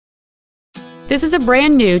This is a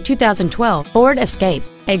brand new 2012 Ford Escape,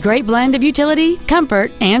 a great blend of utility, comfort,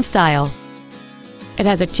 and style. It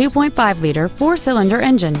has a 2.5-liter four-cylinder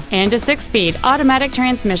engine and a 6-speed automatic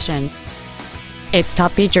transmission. Its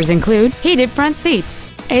top features include heated front seats,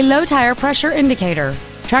 a low tire pressure indicator,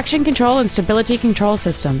 traction control and stability control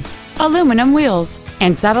systems, aluminum wheels,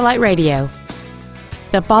 and satellite radio.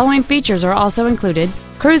 The following features are also included: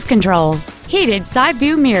 cruise control, heated side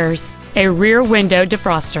view mirrors, a rear window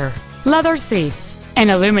defroster, leather seats, an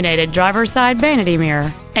illuminated driver's side vanity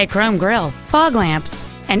mirror, a chrome grille, fog lamps,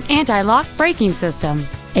 an anti-lock braking system,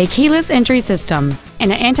 a keyless entry system,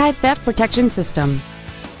 and an anti-theft protection system.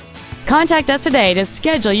 Contact us today to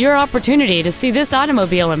schedule your opportunity to see this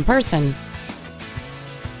automobile in person.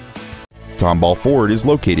 Tomball Ford is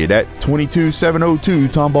located at 22702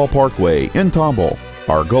 Tomball Parkway in Tomball.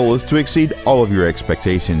 Our goal is to exceed all of your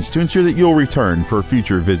expectations to ensure that you'll return for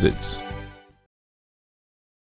future visits.